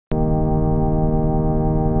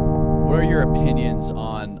your opinions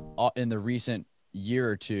on in the recent year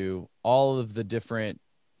or two, all of the different,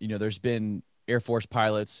 there's been Air Force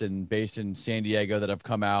pilots and based in San Diego that have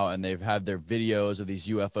come out and they've had their videos of these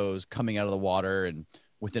UFOs coming out of the water and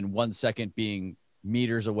within 1 second being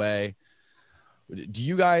meters away. Do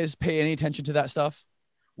you guys pay any attention to that stuff?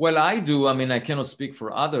 Well, I do. I mean, I cannot speak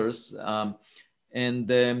for others.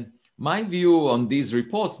 My view on these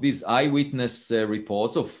reports, these eyewitness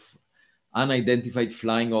reports of unidentified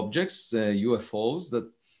flying objects, UFOs that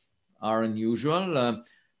are unusual.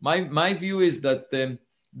 My view is that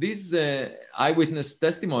these eyewitness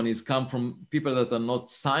testimonies come from people that are not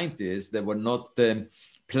scientists, that were not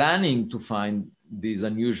planning to find these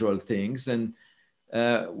unusual things. And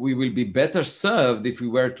we will be better served if we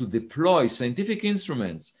were to deploy scientific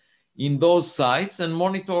instruments in those sites and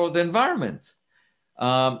monitor the environment.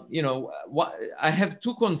 I have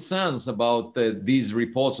two concerns about these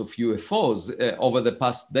reports of UFOs over the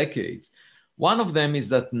past decades. One of them is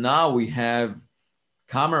that now we have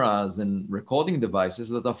cameras and recording devices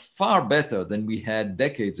that are far better than we had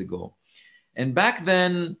decades ago. And back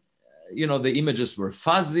then, the images were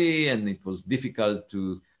fuzzy and it was difficult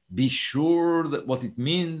to be sure that what it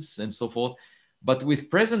means and so forth. But with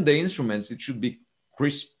present day instruments, it should be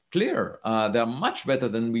crisp clear. They are much better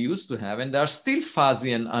than we used to have, and they are still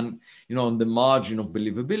fuzzy and on the margin of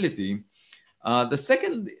believability. The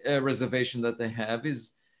second reservation that I have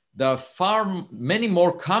is there are many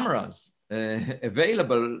more cameras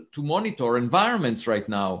available to monitor environments right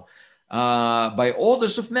now by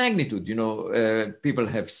orders of magnitude. People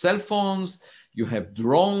have cell phones, you have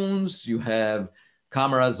drones, you have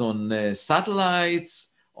cameras on satellites,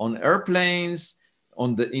 on airplanes,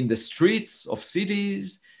 in the streets of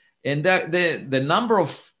cities. And the number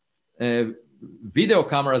of video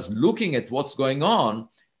cameras looking at what's going on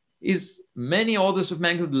is many orders of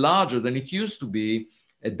magnitude larger than it used to be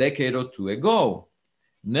a decade or two ago.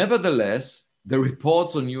 Nevertheless, the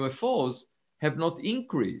reports on UFOs have not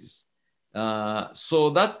increased.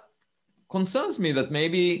 So that concerns me that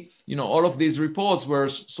maybe, all of these reports were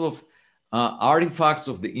sort of artifacts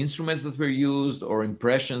of the instruments that were used or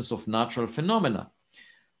impressions of natural phenomena.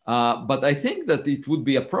 But I think that it would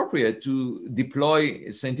be appropriate to deploy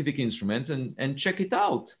scientific instruments and check it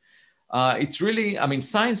out. It's really,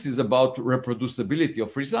 science is about reproducibility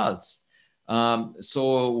of results.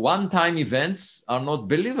 So one-time events are not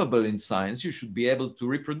believable in science. You should be able to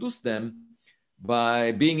reproduce them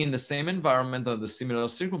by being in the same environment under similar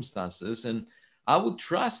circumstances. And I would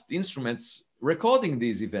trust instruments recording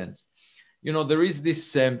these events. There is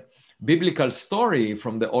this biblical story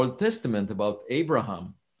from the Old Testament about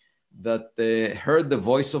Abraham that heard the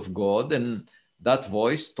voice of God, and that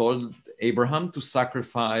voice told Abraham to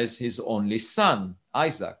sacrifice his only son,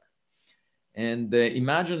 Isaac. And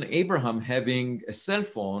imagine Abraham having a cell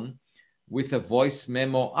phone with a voice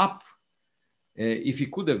memo app. If he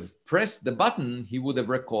could have pressed the button, he would have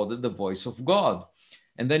recorded the voice of God.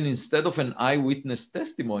 And then instead of an eyewitness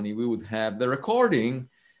testimony, we would have the recording,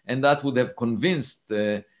 and that would have convinced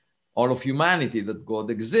all of humanity that God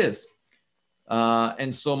exists.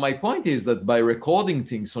 And so my point is that by recording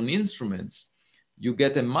things on instruments, you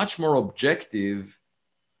get a much more objective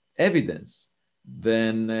evidence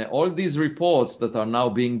than all these reports that are now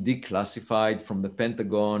being declassified from the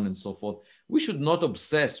Pentagon and so forth. We should not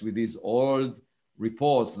obsess with these old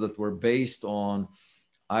reports that were based on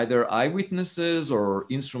either eyewitnesses or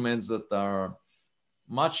instruments that are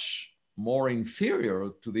much more inferior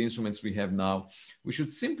to the instruments we have now. We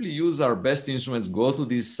should simply use our best instruments, go to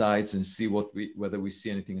these sites and see whether we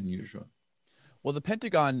see anything unusual. Well, the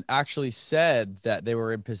Pentagon actually said that they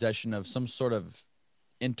were in possession of some sort of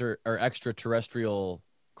extraterrestrial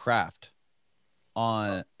craft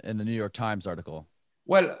in the New York Times article.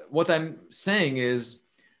 Well, what I'm saying is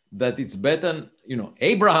that it's better,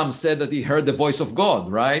 Abraham said that he heard the voice of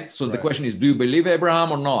God, right? So the question is, do you believe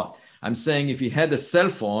Abraham or not? I'm saying if he had a cell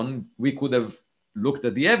phone, we could have looked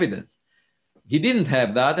at the evidence. He didn't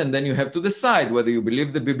have that, and then you have to decide whether you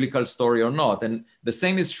believe the biblical story or not. And the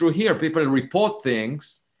same is true here. People report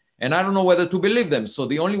things, and I don't know whether to believe them. So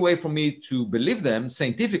the only way for me to believe them,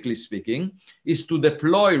 scientifically speaking, is to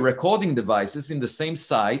deploy recording devices in the same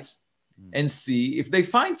sites and see if they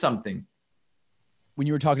find something. When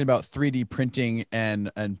you were talking about 3D printing and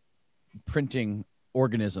printing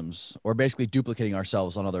organisms, or basically duplicating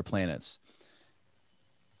ourselves on other planets.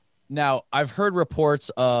 Now, I've heard reports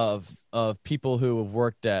of people who have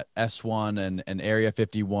worked at S1 and Area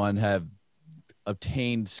 51 have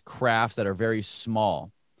obtained crafts that are very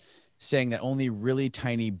small, saying that only really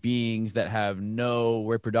tiny beings that have no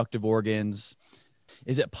reproductive organs.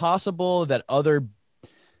 Is it possible that other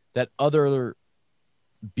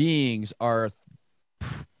beings are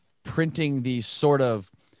printing these sort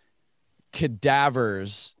of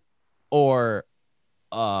cadavers or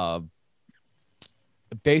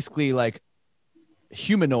basically like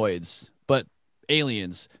humanoids, but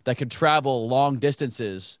aliens that can travel long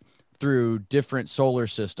distances through different solar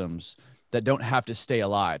systems that don't have to stay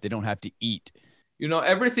alive. They don't have to eat. You know,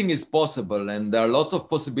 everything is possible, and there are lots of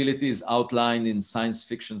possibilities outlined in science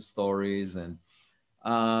fiction stories. And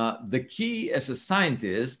the key as a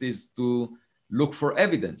scientist is to look for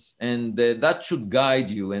evidence, and that should guide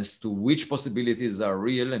you as to which possibilities are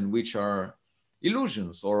real and which are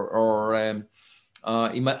illusions or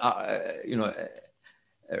you know,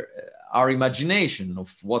 our imagination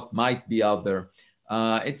of what might be out there.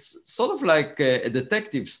 It's sort of like a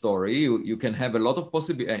detective story. You can have a lot of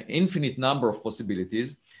infinite number of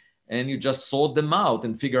possibilities, and you just sort them out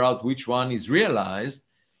and figure out which one is realized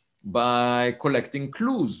by collecting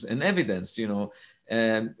clues and evidence. You know,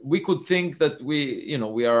 and we could think that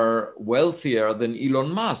we are wealthier than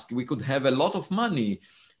Elon Musk. We could have a lot of money,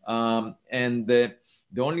 and the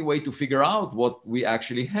only way to figure out what we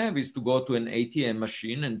actually have is to go to an ATM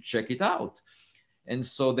machine and check it out. And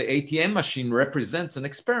so the ATM machine represents an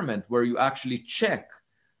experiment where you actually check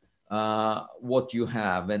what you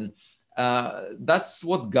have. And that's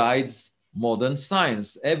what guides modern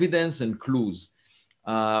science, evidence and clues.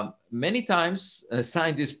 Many times,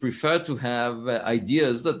 scientists prefer to have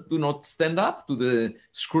ideas that do not stand up to the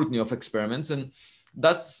scrutiny of experiments. And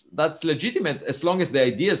that's legitimate as long as the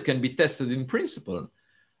ideas can be tested in principle.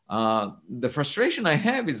 The frustration I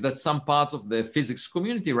have is that some parts of the physics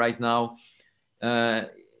community right now, there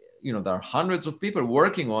are hundreds of people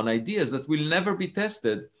working on ideas that will never be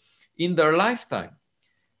tested in their lifetime.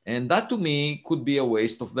 And that to me could be a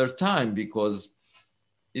waste of their time, because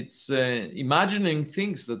it's imagining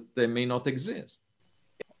things that they may not exist.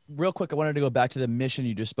 Real quick, I wanted to go back to the mission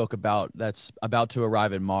you just spoke about that's about to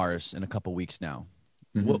arrive in Mars in a couple weeks now.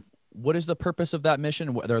 Mm-hmm. What is the purpose of that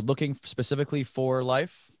mission? They're looking specifically for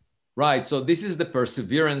life? Right. So this is the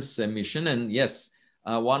Perseverance mission. And yes,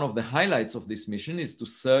 one of the highlights of this mission is to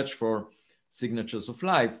search for signatures of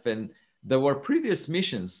life. And there were previous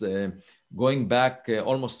missions going back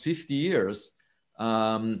almost 50 years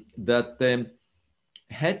that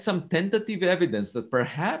had some tentative evidence that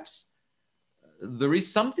perhaps there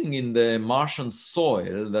is something in the Martian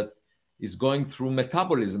soil that is going through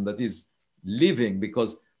metabolism, that is living,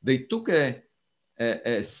 because they took a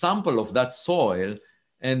sample of that soil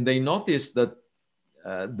and they noticed that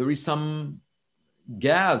there is some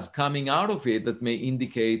gas coming out of it that may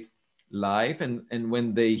indicate life. And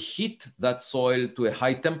when they heat that soil to a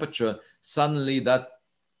high temperature, suddenly that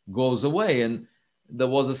goes away. And there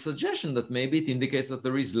was a suggestion that maybe it indicates that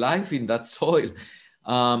there is life in that soil.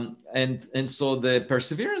 And so the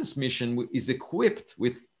Perseverance mission is equipped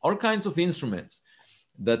with all kinds of instruments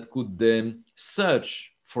that could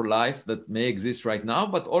search for life that may exist right now,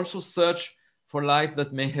 but also search for life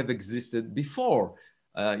that may have existed before.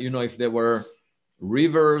 If there were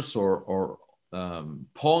rivers or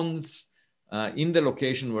ponds in the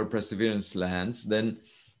location where Perseverance lands, then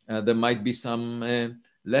there might be some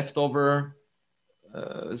leftover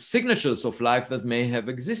signatures of life that may have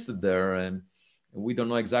existed there. And we don't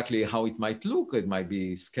know exactly how it might look. It might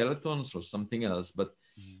be skeletons or something else, but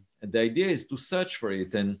the idea is to search for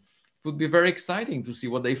it, and it would be very exciting to see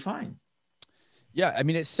what they find. Yeah, I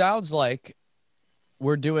mean, it sounds like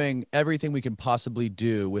we're doing everything we can possibly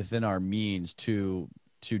do within our means to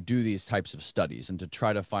do these types of studies and to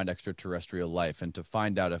try to find extraterrestrial life and to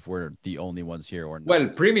find out if we're the only ones here or not. Well,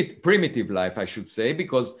 primitive life, I should say,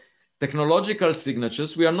 because technological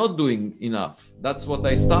signatures, we are not doing enough. That's what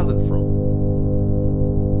I started from.